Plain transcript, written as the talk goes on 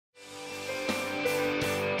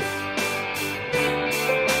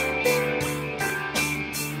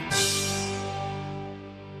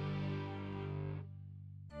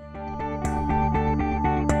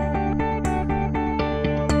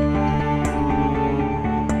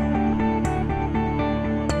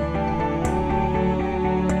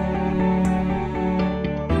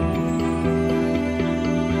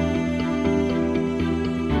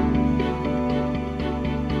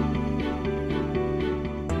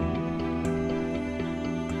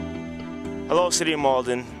Hello, City of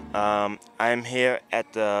Malden. I'm here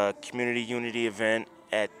at the Community Unity event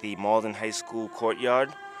at the Malden High School courtyard.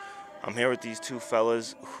 I'm here with these two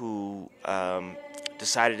fellas who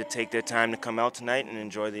decided to take their time to come out tonight and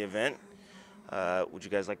enjoy the event. Would you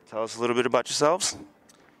guys like to tell us a little bit about yourselves?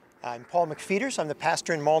 I'm Paul McFeeters. I'm the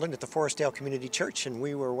pastor in Malden at the Forestdale Community Church, and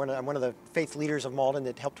I'm one of the faith leaders of Malden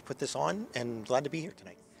that helped put this on, and glad to be here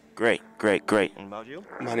tonight. Great, great, great. And about you?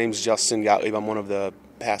 My name's Justin Gottlieb. I'm one of the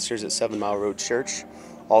pastors at 7 Mile Road Church,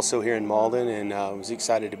 also here in Malden, and I was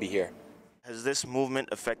excited to be here. Has this movement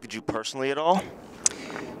affected you personally at all?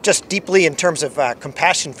 Just deeply in terms of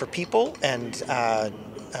compassion for people, and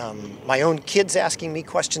my own kids asking me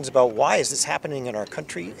questions about why is this happening in our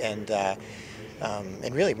country, and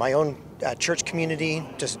really my own church community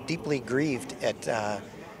just deeply grieved at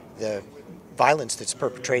the violence that's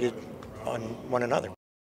perpetrated on one another.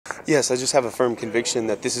 Yes, I just have a firm conviction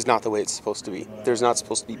that this is not the way it's supposed to be. There's not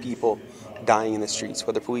supposed to be people dying in the streets,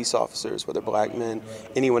 whether police officers, whether black men,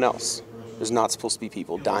 anyone else. There's not supposed to be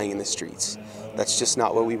people dying in the streets. That's just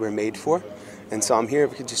not what we were made for. And so I'm here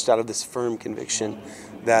just out of this firm conviction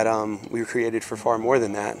that we were created for far more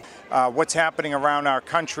than that. What's happening around our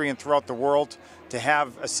country and throughout the world, to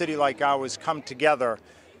have a city like ours come together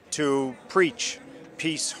to preach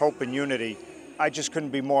peace, hope, and unity, I just couldn't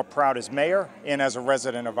be more proud as mayor and as a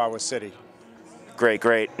resident of our city. Great,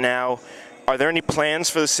 great. Now, are there any plans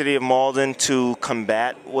for the City of Malden to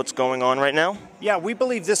combat what's going on right now? Yeah, we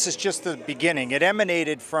believe this is just the beginning. It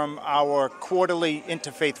emanated from our quarterly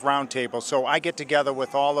Interfaith Roundtable. So I get together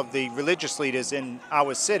with all of the religious leaders in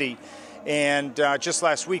our city, and just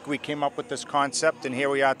last week we came up with this concept, and here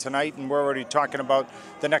we are tonight, and we're already talking about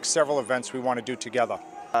the next several events we want to do together.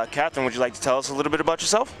 Catherine, would you like to tell us a little bit about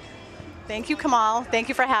yourself? Thank you, Kamal. Thank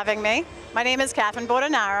you for having me. My name is Catherine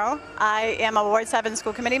Bordenaro. I am a Ward 7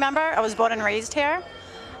 school committee member. I was born and raised here.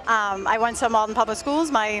 I went to Malden Public Schools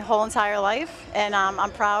my whole entire life, and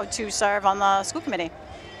I'm proud to serve on the school committee.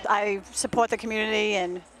 I support the community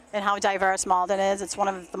and how diverse Malden is. It's one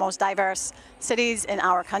of the most diverse cities in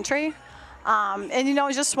our country. And you know,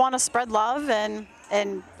 just want to spread love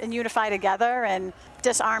and unify together and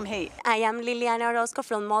disarm hate. I am Liliana Orozco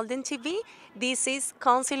from Malden TV. This is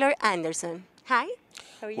Councillor Anderson. Hi.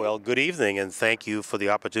 How are you? Well, good evening, and thank you for the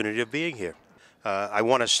opportunity of being here. I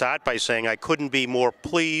want to start by saying I couldn't be more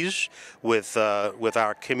pleased with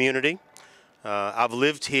our community. I've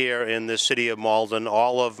lived here in the city of Malden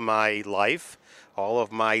all of my life, all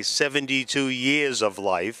of my 72 years of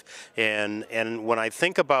life, and when I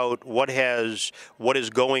think about what is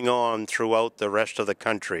going on throughout the rest of the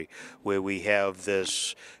country, where we have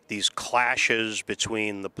these clashes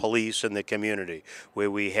between the police and the community,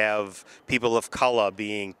 where we have people of color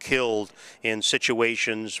being killed in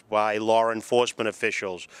situations by law enforcement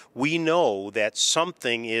officials, we know that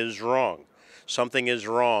something is wrong. Something is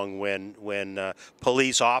wrong when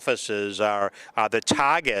police officers are the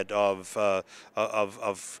target of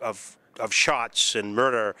shots and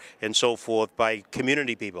murder and so forth by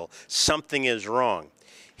community people. Something is wrong.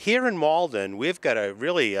 Here in Malden, we've got a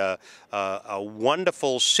really a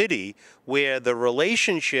wonderful city where the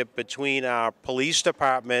relationship between our police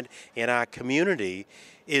department and our community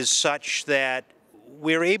is such that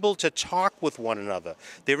we're able to talk with one another.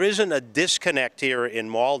 There isn't a disconnect here in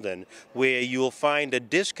Malden where you'll find a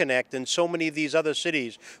disconnect in so many of these other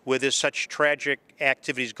cities where there's such tragic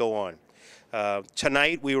activities go on.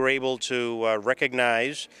 Tonight we were able to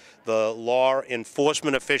recognize the law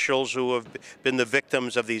enforcement officials who have been the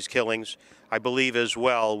victims of these killings. I believe as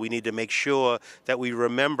well we need to make sure that we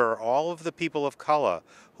remember all of the people of color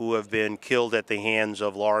who have been killed at the hands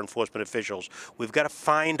of law enforcement officials. We've got to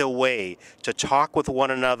find a way to talk with one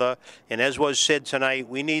another, and as was said tonight,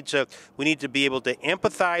 we need to be able to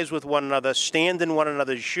empathize with one another, stand in one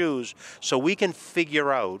another's shoes, so we can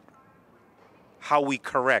figure out how we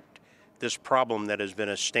correct this problem that has been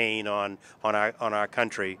a stain on our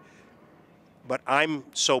country. But I'm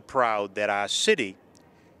so proud that our city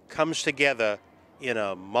comes together in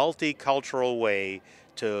a multicultural way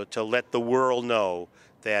to let the world know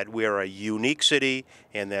that we're a unique city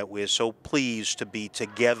and that we're so pleased to be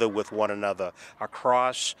together with one another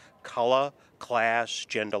across color, class,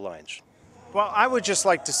 gender lines. Well, I would just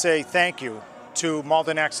like to say thank you to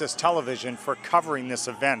Malden Access Television for covering this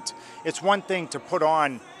event. It's one thing to put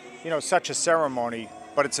on, you know, such a ceremony,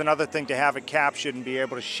 but it's another thing to have it captured and be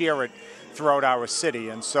able to share it throughout our city.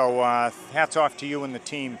 And so hats off to you and the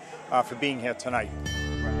team for being here tonight.